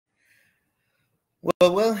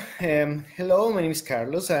Hello, my name is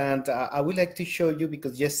Carlos, and I would like to show you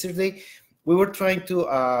because yesterday we were trying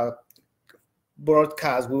to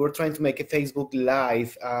broadcast, we were trying to make a Facebook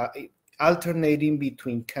Live, alternating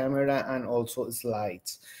between camera and also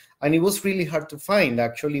slides. And it was really hard to find.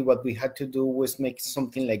 Actually, what we had to do was make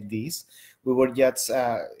something like this. We were just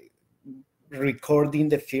recording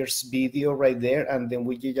the first video right there, and then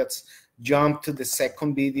we just jumped to the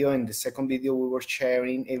second video. In the second video, we were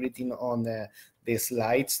sharing everything on the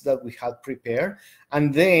slides that we had prepared.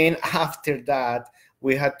 And then after that,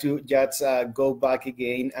 we had to just go back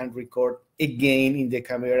again and record again in the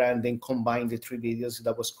camera and then combine the three videos.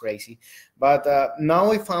 That was crazy. But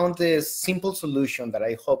now I found a simple solution that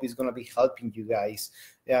I hope is going to be helping you guys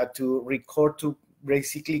to record, to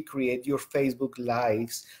basically create your Facebook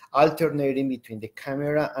Lives, alternating between the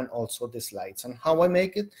camera and also the slides. And how I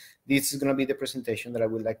make it, this is going to be the presentation that I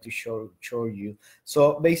would like to show you.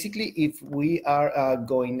 So basically, if we are I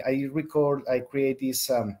create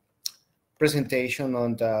this presentation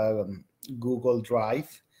on the Google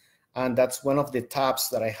Drive, and that's one of the tabs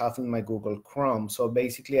that I have in my Google Chrome. So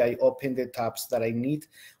basically, I open the tabs that I need.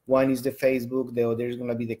 One is the Facebook, the other is going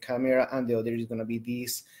to be the camera, and the other is going to be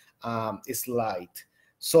this slide.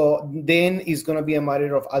 So then it's going to be a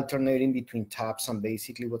matter of alternating between tabs, and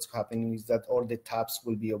basically what's happening is that all the tabs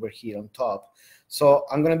will be over here on top. So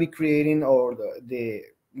I'm going to be creating or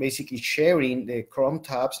basically sharing the Chrome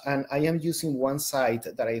tabs, and I am using one site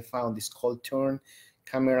that I found. It's called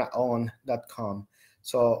turncameraon.com.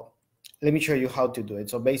 So let me show you how to do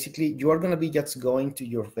it. So basically you are going to be just going to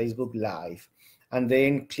your Facebook Live and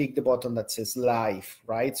then click the button that says live,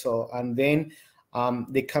 right? So, and then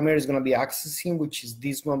the camera is going to be accessing, which is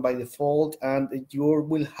this one by default, and you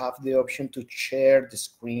will have the option to share the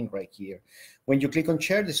screen right here. When you click on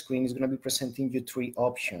share the screen, it's going to be presenting you three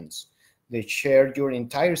options. They share your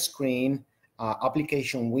entire screen,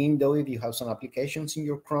 application window if you have some applications in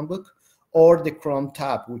your Chromebook, or the Chrome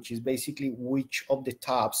tab, which is basically which of the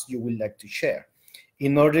tabs you would like to share.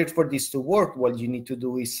 In order for this to work, what you need to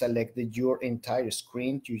do is select your entire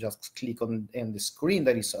screen. You just click on the screen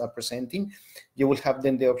that is presenting. You will have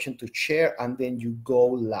then the option to share, and then you go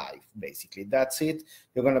live. Basically, that's it.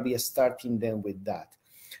 You're going to be starting then with that.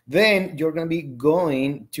 Then you're going to be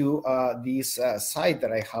going to this site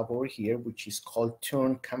that I have over here, which is called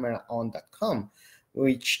turncameraon.com,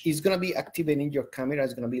 which is going to be activating your camera.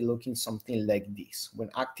 It's going to be looking something like this. When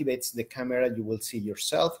activates the camera, you will see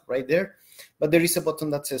yourself right there. But there is a button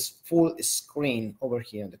that says full screen over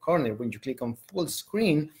here in the corner. When you click on full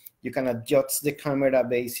screen, you can adjust the camera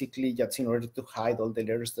basically just in order to hide all the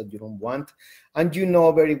letters that you don't want. And you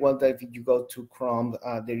know very well that if you go to Chrome,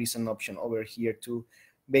 there is an option over here to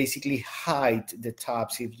basically hide the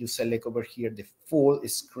tabs if you select over here the full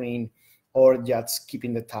screen, or just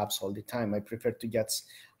keeping the tabs all the time. I prefer to just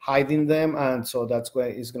hiding them, and so that's why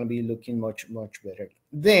it's going to be looking much better.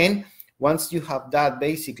 Then once you have that,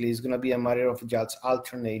 basically it's going to be a matter of just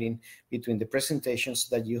alternating between the presentations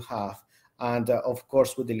that you have, and of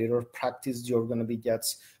course with a little practice you're going to be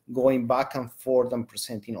just going back and forth and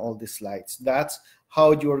presenting all the slides. That's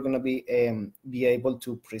how you're going to be able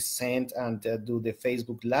to present and do the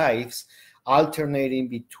Facebook Lives, alternating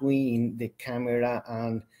between the camera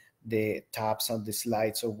and the tabs and the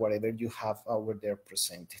slides or whatever you have over there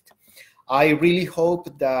presented. I really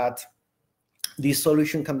hope that this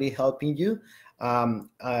solution can be helping you.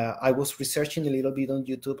 I was researching a little bit on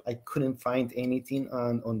YouTube. I couldn't find anything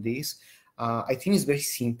on this. I think it's very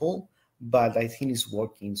simple, but I think it's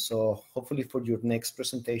working. So hopefully for your next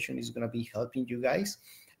presentation, it's going to be helping you guys.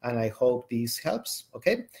 And I hope this helps.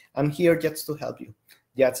 Okay, I'm here just to help you.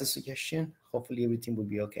 That's a suggestion. Hopefully everything will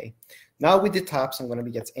be okay. Now with the tabs, I'm going to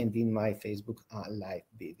be just ending my Facebook Live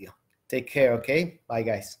video. Take care, okay? Bye,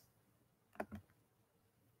 guys.